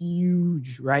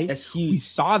huge, right? That's huge. We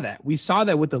saw that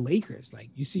with the Lakers.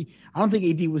 Like, you see, I don't think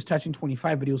AD was touching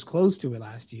 25, but he was close to it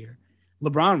last year.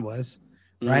 LeBron was,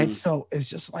 right? Mm. So it's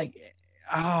just like,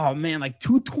 oh man, like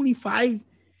 225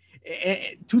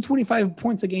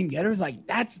 points a game getters, like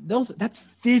that's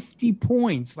 50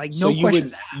 points. Like no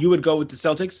questions. You would go with the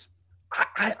Celtics?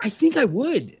 I think I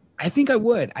would. And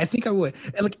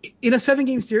like in a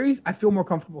 7-game series, I feel more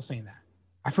comfortable saying that.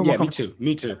 I feel more comfortable.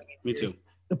 Me too.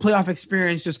 The playoff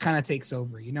experience just kind of takes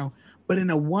over, you know. But in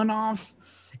a one-off,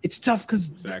 it's tough because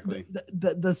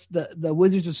the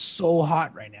Wizards are so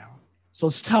hot right now. So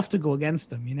it's tough to go against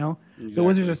them, you know. Exactly. The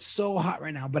Wizards are so hot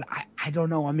right now, but I don't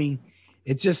know. I mean,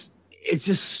 it's just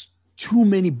too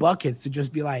many buckets to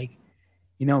just be like,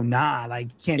 you know, nah,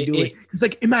 like can't do it. It's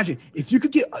like, imagine if you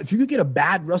could get a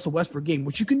bad Russell Westbrook game,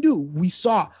 which you can do. We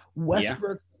saw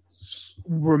Westbrook. Yeah.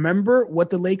 Remember what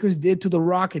the Lakers did to the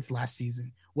Rockets last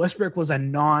season? Westbrook was a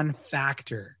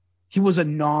non-factor. He was a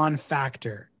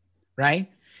non-factor,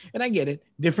 right? And I get it.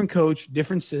 Different coach,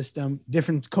 different system,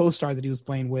 different co-star that he was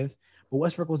playing with. But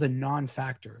Westbrook was a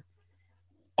non-factor.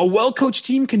 A well-coached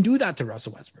team can do that to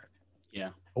Russell Westbrook. Yeah.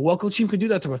 A well-coached team can do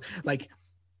that to us. Like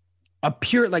a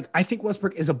pure, like I think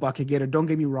Westbrook is a bucket getter. Don't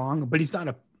get me wrong, but he's not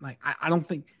a, like, I don't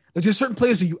think, like there's certain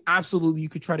players that you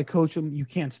could try to coach them. You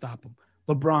can't stop them.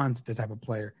 LeBron's the type of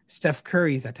player. Steph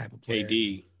Curry's that type of player.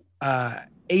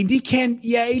 AD can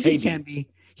be.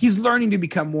 He's learning to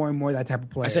become more and more that type of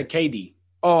player. I said KD.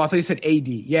 Oh, I thought you said AD.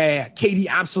 Yeah. KD,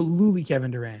 absolutely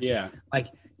Kevin Durant. Yeah. Like,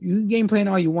 you game plan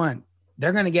all you want.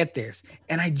 They're going to get theirs.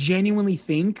 And I genuinely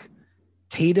think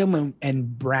Tatum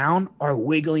and Brown are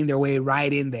wiggling their way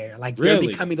right in there. Like, they're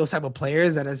becoming those type of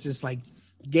players that is just like,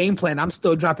 game plan, I'm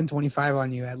still dropping 25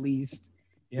 on you at least.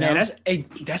 You know? Man,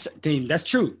 that's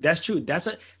true. That's true. That's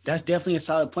definitely a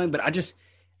solid point. But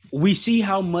we see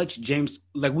how much James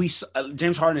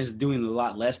Harden is doing a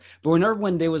lot less. But remember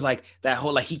when there was like that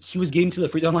whole, like he was getting to the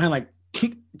free throw line like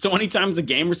 20 times a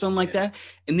game or something like that,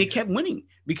 and they kept winning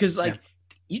because that's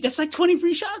like 20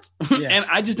 free shots. And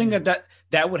I just think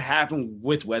that would happen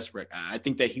with Westbrook. I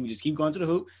think that he would just keep going to the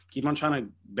hoop, keep on trying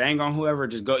to bang on whoever,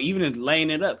 just go, even in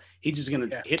laying it up. He's just going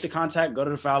to hit the contact, go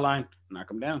to the foul line, knock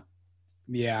him down.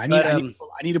 Yeah, I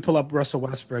need to pull up Russell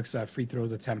Westbrook's free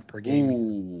throws attempt per game.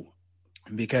 Ooh.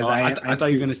 Because I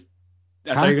thought you were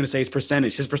gonna say his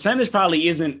percentage. His percentage probably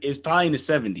is probably in the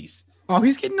 70s. Oh,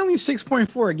 he's getting only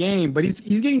 6.4 a game, but he's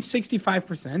getting 65%,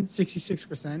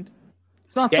 66%.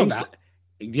 It's not so bad.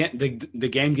 The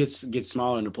game gets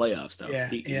smaller in the playoffs, though. Yeah,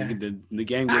 the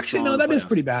game gets actually no, that is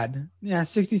pretty bad. Yeah,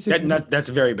 66. That's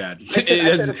very bad. I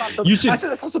said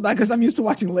that's not so bad because I'm used to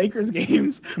watching Lakers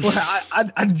games where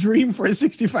I dream for a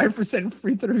 65%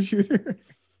 free throw shooter.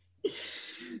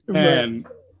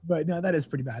 But no, that is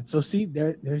pretty bad. So see,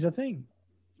 there's a thing.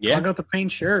 Yeah, Clog out the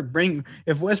paint. Sure,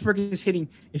 if Westbrook is hitting,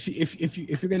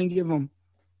 if you're gonna give him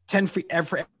 10 free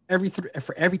for every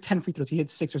 10 free throws, he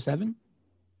hits 6 or 7.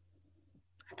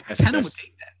 I kind of would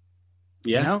take that.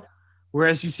 Yeah. You know?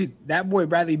 Whereas you see that boy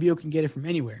Bradley Beal can get it from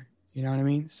anywhere. You know what I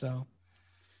mean? So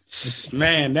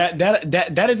Man,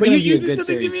 that is going to be a good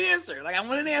series. Give me an answer. Like I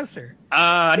want an answer.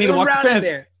 I need to walk the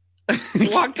fence.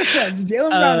 Walk the fence. Jaylen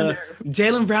Brown in there.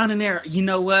 Jaylen Brown in there. You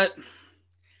know what?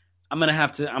 I'm gonna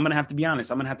have to be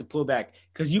honest. I'm gonna have to pull back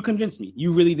because you convinced me.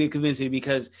 You really did convince me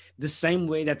because the same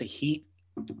way that the Heat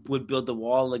would build the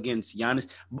wall against Giannis,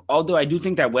 although I do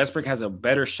think that Westbrook has a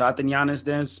better shot than Giannis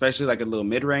does, especially like a little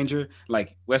mid-ranger.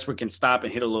 Like Westbrook can stop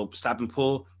and hit a little stop and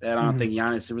pull that I don't think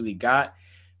Giannis really got.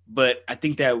 But I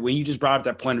think that when you just brought up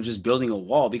that point of just building a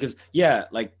wall, because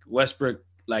like Westbrook,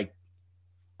 like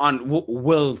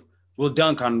will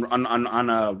dunk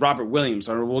on Robert Williams,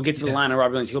 or we'll get to the line of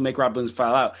Robert Williams. He'll make Robert Williams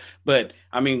foul out. But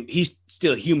I mean, he's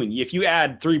still human. If you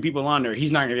add 3 people on there,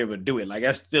 he's not gonna be able to do it. Like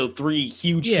that's still 3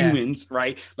 huge humans,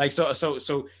 right? Like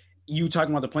so you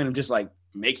talking about the point of just like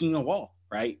making a wall,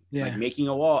 right? Yeah, like making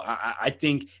a wall. I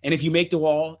think, and if you make the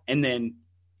wall and then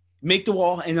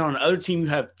on the other team you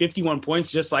have 51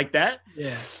 points just like that,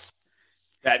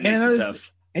 that makes it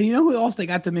tough. And you know who else they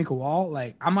got to make a wall?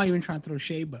 Like I'm not even trying to throw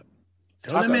shade, but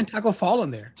throw them in Taco Fall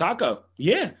in there. Taco,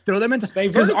 yeah. Throw them in.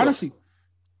 Because honestly,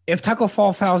 if Taco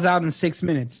Fall fouls out in 6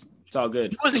 minutes, it's all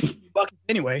good. He wasn't getting buckets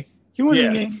anyway. He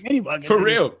wasn't getting any buckets. For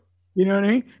real. You know what I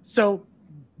mean? So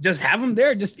just have him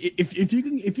there. Just if you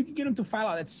can get him to foul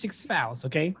out, that's 6 fouls,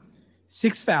 okay?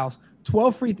 6 fouls,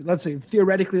 12 free. Let's say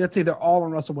theoretically, they're all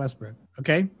on Russell Westbrook,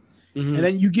 okay? And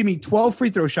then you give me 12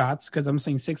 free throw shots because I'm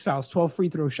saying 6 fouls, 12 free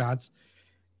throw shots.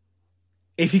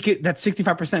 If he get that's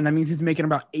 65%, that means he's making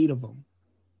about 8 of them.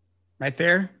 Right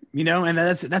there, you know, and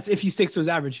that's if he sticks to his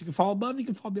average. You can fall above, you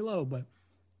can fall below, but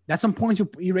that's some points you're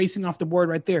erasing off the board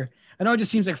right there. I know it just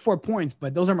seems like 4 points,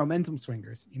 but those are momentum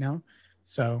swingers, you know.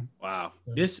 So wow,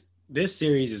 this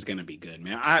series is gonna be good,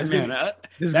 man.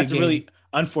 That's really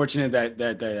unfortunate that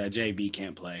JB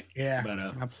can't play. Yeah, but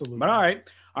absolutely. But all right.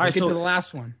 Let's get to the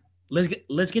last one.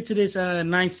 Let's get to this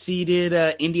 9th seeded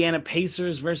Indiana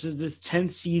Pacers versus this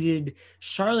 10th seeded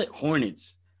Charlotte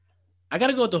Hornets. I got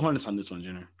to go with the Hornets on this one,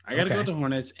 Jenner. I got to go with the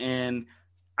Hornets, and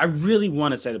I really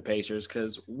want to say the Pacers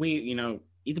because we, at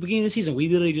the beginning of the season, we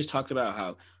literally just talked about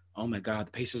how, oh my God,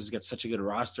 the Pacers got such a good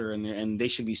roster and they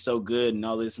should be so good and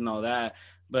all this and all that.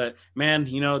 But man,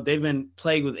 they've been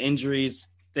plagued with injuries.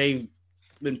 They've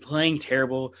been playing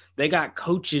terrible. They got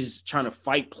coaches trying to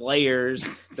fight players.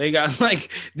 They got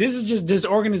this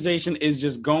organization is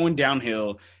just going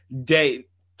downhill.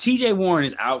 TJ Warren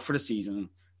is out for the season.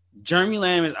 Jeremy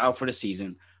Lamb is out for the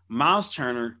season. Miles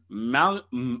Turner,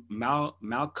 Malcolm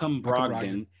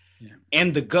Brogdon,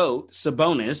 and the GOAT,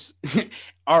 Sabonis,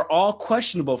 are all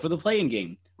questionable for the play-in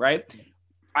game, right?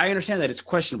 I understand that it's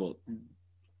questionable.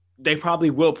 They probably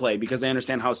will play because they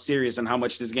understand how serious and how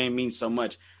much this game means so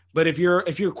much. But if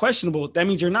you're questionable, that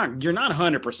means you're not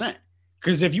 100%.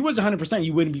 Because if you was 100%,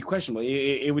 you wouldn't be questionable.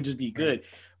 It would just be good.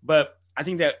 But I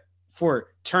think that for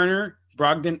Turner,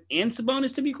 Brogdon, and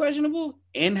Sabonis to be questionable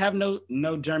and have no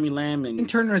Jeremy Lamb and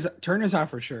Turner's out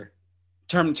for sure.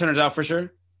 Turner's out for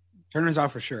sure. Turner's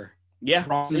out for sure. Yeah,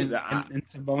 Brogdon and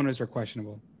Sabonis are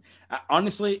questionable.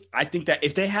 Honestly, I think that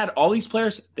if they had all these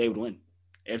players, they would win.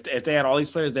 If they had all these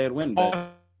players, they would win.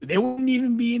 But they wouldn't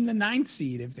even be in the 9th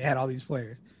seed if they had all these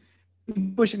players.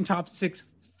 Pushing top 6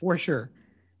 for sure.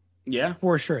 Yeah,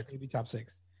 for sure they'd be top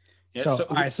 6. Yeah, so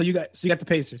all right, so you got the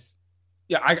Pacers.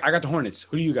 Yeah, I got the Hornets.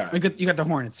 Who do you got? You got the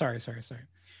Hornets. Sorry.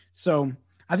 So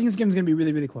I think this game is going to be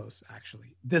really, really close,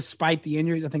 actually. Despite the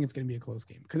injuries, I think it's going to be a close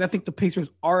game because I think the Pacers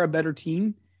are a better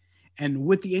team. And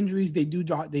with the injuries, they do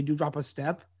drop a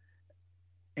step.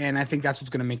 And I think that's what's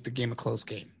going to make the game a close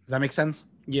game. Does that make sense?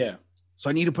 Yeah. So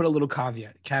I need to put a little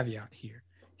caveat here.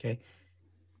 Okay.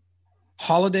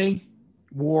 Holiday,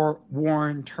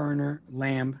 Warren, Turner,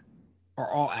 Lamb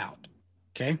are all out.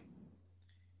 Okay.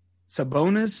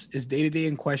 Sabonis is day-to-day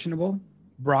and questionable.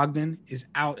 Brogdon is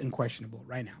out and questionable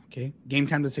right now. Okay. Game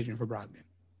time decision for Brogdon.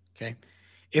 Okay.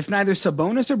 If neither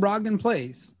Sabonis or Brogdon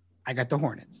plays, I got the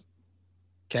Hornets.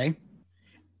 Okay.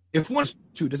 If one of the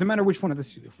two, doesn't matter which one of the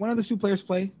two. If one of the 2 players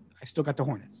play, I still got the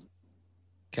Hornets.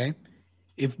 Okay.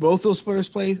 If both those players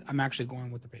play, I'm actually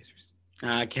going with the Pacers.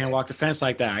 I can't walk the fence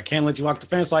like that. I can't let you walk the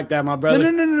fence like that, my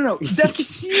brother. No. That's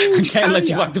huge. I can't let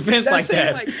you walk the fence like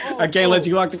that. I can't let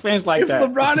you walk the fence like that. If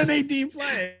LeBron and AD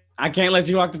play, I can't let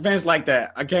you walk the fence like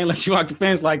that.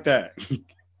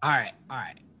 All right.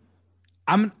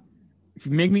 If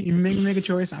you make me make a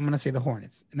choice, I'm gonna say the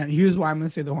Hornets. And here's why I'm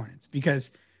gonna say the Hornets, because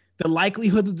the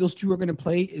likelihood that those 2 are gonna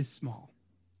play is small.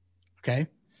 Okay.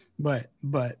 But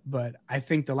I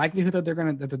think the likelihood that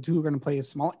the 2 are gonna play is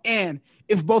small. And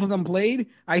if both of them played,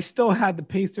 I still had the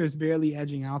Pacers barely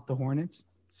edging out the Hornets.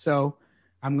 So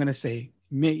I'm gonna say,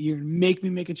 make me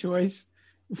make a choice.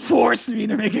 force me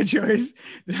to make a choice,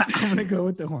 I'm going to go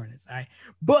with the Hornets. All right.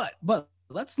 But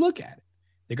let's look at it.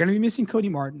 They're going to be missing Cody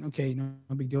Martin. Okay. No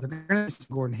big deal. They're going to miss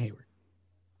Gordon Hayward.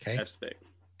 Okay. That's big.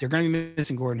 They're going to be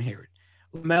missing Gordon Hayward.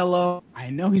 LaMelo, I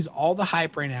know he's all the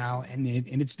hype right now, and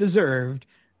it's deserved.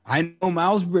 I know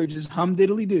Miles Bridges, hum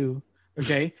diddly do.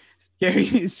 Okay.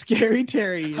 Scary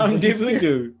Terry. Hum diddly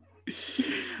do.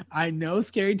 I know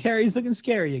Scary Terry's looking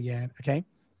scary again. Okay.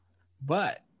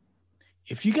 But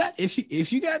if you got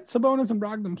Sabonis and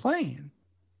Brogdon playing,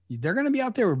 they're going to be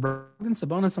out there with Brogdon,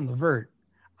 Sabonis, and LeVert.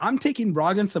 I'm taking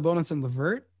Brogdon, Sabonis, and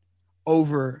LeVert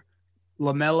over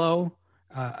LaMelo,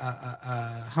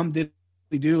 hum diddly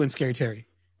do, and Scary Terry.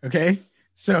 Okay,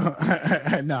 so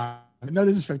no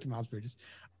disrespect to Miles Bridges.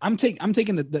 I'm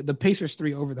taking the Pacers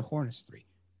 3 over the Hornets 3.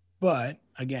 But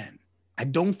again, I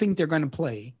don't think they're going to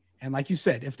play. And like you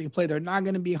said, if they play, they're not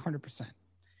going to be 100%.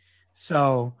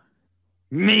 So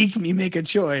make me make a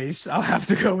choice. I'll have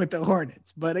to go with the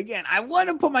Hornets. But again, I want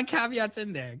to put my caveats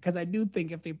in there because I do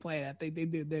think if they play that,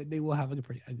 they will have a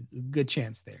good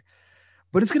chance there.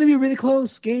 But it's going to be a really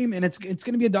close game, and it's going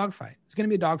to be a dogfight. It's going to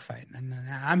be a dogfight, and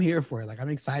I'm here for it. Like, I'm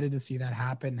excited to see that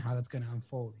happen, how that's going to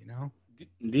unfold, you know?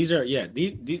 These are,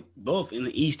 both in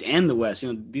the East and the West.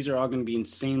 You know, these are all going to be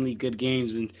insanely good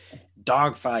games and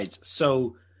dogfights.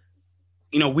 So,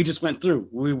 you know, we just went through.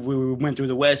 We went through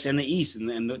the West and the East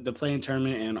and the play-in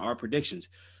tournament and our predictions.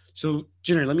 So,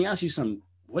 Jenner, let me ask you something.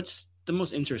 What's the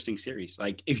most interesting series?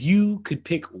 Like, if you could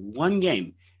pick one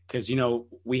game, because, you know,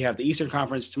 we have the Eastern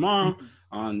Conference tomorrow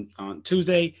on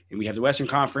Tuesday, and we have the Western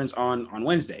Conference on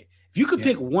Wednesday. If you could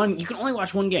pick one, you can only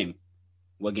watch one game.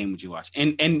 What game would you watch?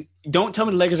 And don't tell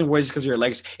me the Lakers and Warriors because you're a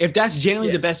Lakers. If that's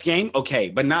genuinely the best game, okay,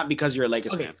 but not because you're a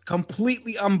Lakers fan.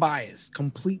 Completely unbiased.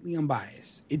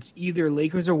 It's either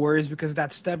Lakers or Warriors because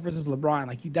that's Steph versus LeBron.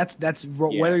 Like that's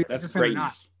whether you're a fan or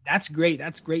not. That's great.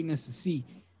 That's greatness to see.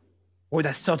 Or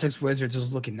that Celtics Wizards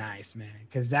is looking nice, man,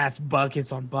 because that's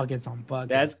buckets on buckets on buckets.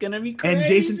 That's gonna be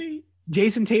crazy. And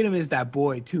Jason Tatum is that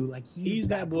boy too. Like he's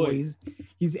that boy.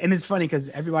 He's and it's funny because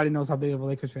everybody knows how big of a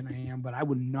Lakers fan I am, but I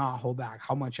would not hold back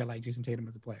how much I like Jason Tatum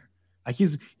as a player. Like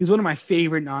he's one of my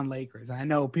favorite non-Lakers. And I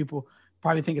know people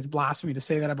probably think it's blasphemy to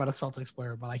say that about a Celtics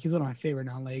player, but like he's one of my favorite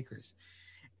non-Lakers.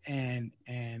 And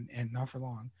not for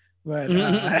long. But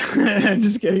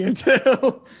just kidding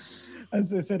until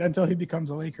as I said, until he becomes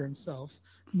a Laker himself.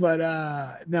 But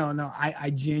no, I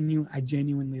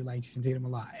genuinely like Jason Tatum a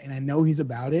lot, and I know he's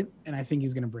about it, and I think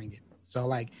he's gonna bring it. So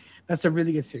like that's a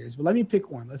really good series. But let me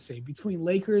pick one. Let's say between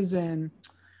Lakers and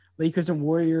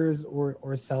Warriors or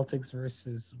Celtics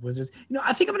versus Wizards. You know,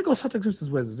 I think I'm gonna go Celtics versus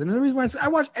Wizards. And the reason why I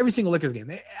watch every single Lakers game.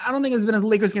 I don't think there's been a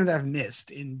Lakers game that I've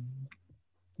missed in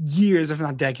years, if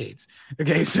not decades.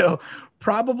 Okay, so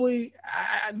probably,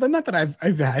 but not that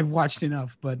I've watched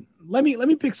enough. But let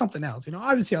me pick something else. You know,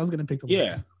 obviously I was gonna pick the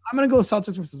Lakers. I'm gonna go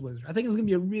Celtics versus Wizards. I think it's gonna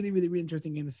be a really, really, really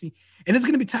interesting game to see, and it's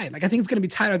gonna be tight. Like I think it's gonna be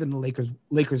tighter than the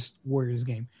Lakers Warriors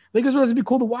game. Lakers Warriors would be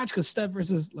cool to watch because Steph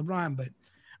versus LeBron, but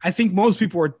I think most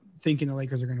people are thinking the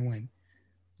Lakers are gonna win.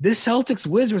 This Celtics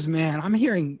Wizards, man, I'm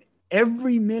hearing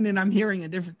every minute. I'm hearing a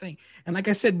different thing. And like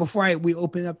I said before, we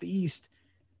opened up the East.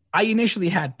 I initially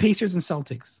had Pacers and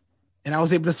Celtics, and I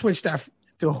was able to switch that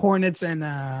to Hornets and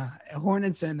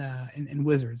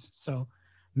Wizards. So,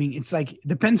 I mean, it's like it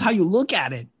depends how you look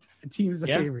at it. A team is the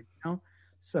favorite, you know.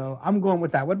 So I'm going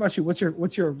with that. What about you? What's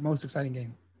your most exciting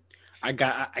game? I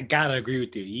gotta agree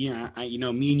with you. Yeah, you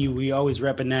know, me and you, we always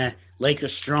repping that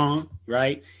Lakers strong,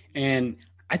 right? And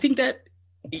I think that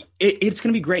it's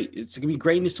gonna be great. It's gonna be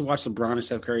greatness to watch LeBron and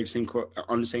Steph Curry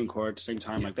on the same court at the same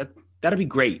time. Like that, that'll be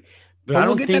great. But I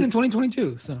don't get that in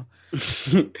 2022. So,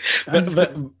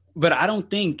 but I don't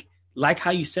think, like how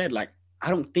you said, like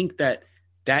I don't think that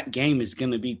game is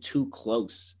going to be too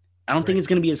close. I don't think it's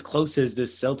going to be as close as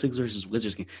this Celtics versus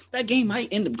Wizards game. That game might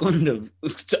end up going to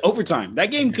overtime. That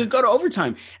game could go to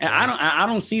overtime, and I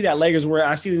don't see that Lakers where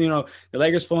I see the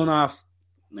Lakers pulling off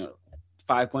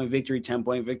 5-point victory,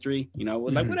 10-point victory. You know,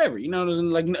 like whatever. You know,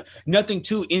 like nothing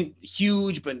too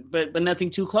huge, but nothing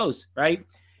too close, right?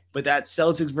 But that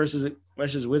Celtics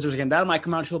versus Wizards game, that might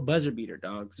come out to a buzzer beater,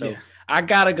 dog. So I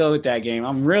gotta go with that game.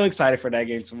 I'm real excited for that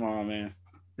game tomorrow, man.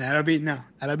 That'll be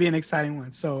an exciting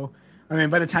one. So, I mean,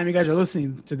 by the time you guys are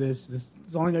listening to this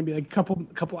is only gonna be like a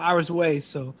couple hours away.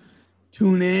 So,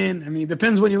 tune in. I mean, it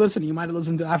depends when you're listening. You might have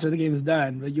listened to after the game is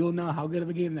done, but you'll know how good of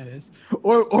a game that is.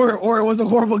 Or it was a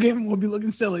horrible game and we'll be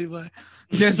looking silly. But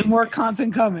there's some more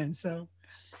content coming. So,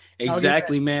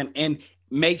 exactly, man. And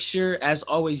make sure, as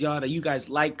always, y'all, that you guys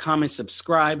like, comment,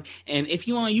 subscribe. And if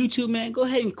you on YouTube, man, go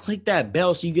ahead and click that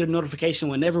bell so you get a notification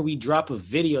whenever we drop a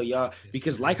video, y'all.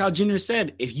 Because like how Junior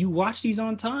said, if you watch these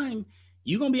on time,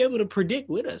 you're gonna be able to predict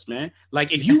with us, man.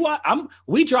 Like if you watch,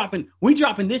 we dropping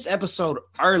this episode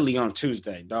early on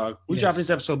Tuesday, dog. We dropping this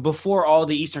episode before all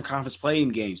the Eastern Conference play-in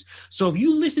games. So if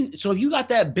you got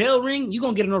that bell ring, you're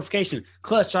gonna get a notification.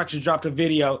 Clutch Talk just dropped a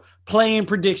video, play-in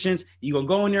predictions. You're gonna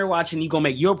go in there watching, you're gonna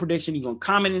make your prediction, you're gonna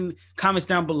comment in comments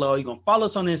down below, you're gonna follow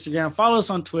us on Instagram, follow us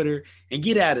on Twitter, and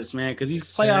get at us, man, because these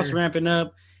playoffs ramping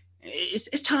up.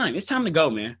 It's time. It's time to go,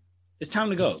 man. It's time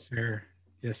to go. Yes, sir.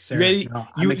 Yes, sir. Ready? No,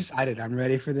 I'm excited. I'm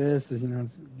ready for this.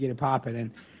 Let's get it popping.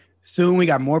 And soon we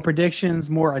got more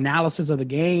predictions, more analysis of the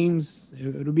games.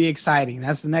 It'll be exciting.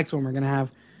 That's the next one. We're gonna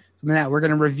have something that we're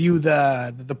gonna review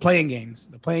the playing games,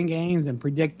 and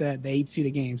predict the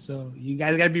 8-seeded games. So you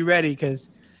guys gotta be ready because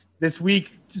this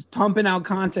week just pumping out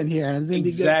content here. And it's gonna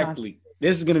be good content.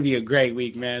 This is gonna be a great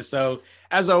week, man. So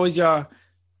as always, y'all,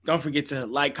 don't forget to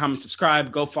like, comment,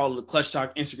 subscribe. Go follow the Clutch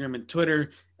Talk Instagram and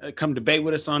Twitter. Come debate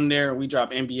with us on there. We drop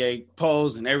NBA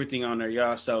polls and everything on there,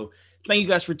 y'all. So thank you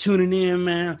guys for tuning in,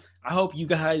 man. I hope you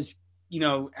guys,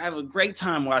 have a great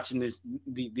time watching these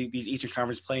Eastern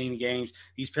Conference playing games,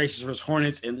 these Pacers versus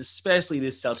Hornets, and especially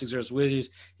this Celtics versus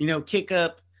Wizards. Kick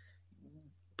up,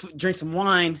 drink some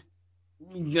wine,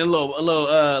 get a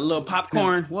little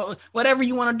popcorn, whatever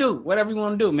you want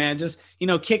to do, man. Just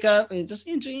kick up and just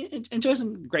enjoy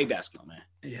some great basketball, man.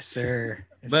 Yes, sir.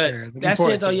 Yes, but sir. That's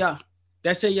it, though, y'all.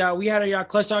 That's it, y'all. We had y'all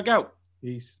Clutch Talk out.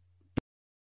 Peace.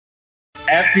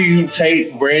 After you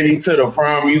take Brandy to the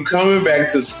prom, you coming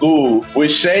back to school with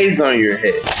shades on your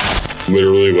head.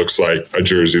 Literally looks like a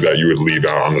jersey that you would leave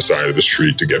out on the side of the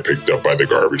street to get picked up by the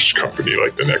garbage company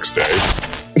like the next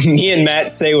day. Me and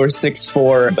Matt say we're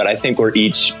 6'4", but I think we're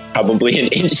each probably an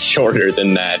inch shorter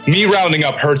than that. Me rounding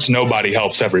up hurts nobody,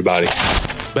 helps everybody.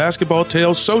 Basketball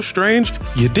tales so strange,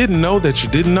 you didn't know that you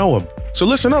didn't know them. So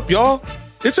listen up, y'all.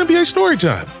 It's NBA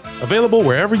Storytime, available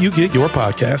wherever you get your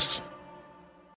podcasts.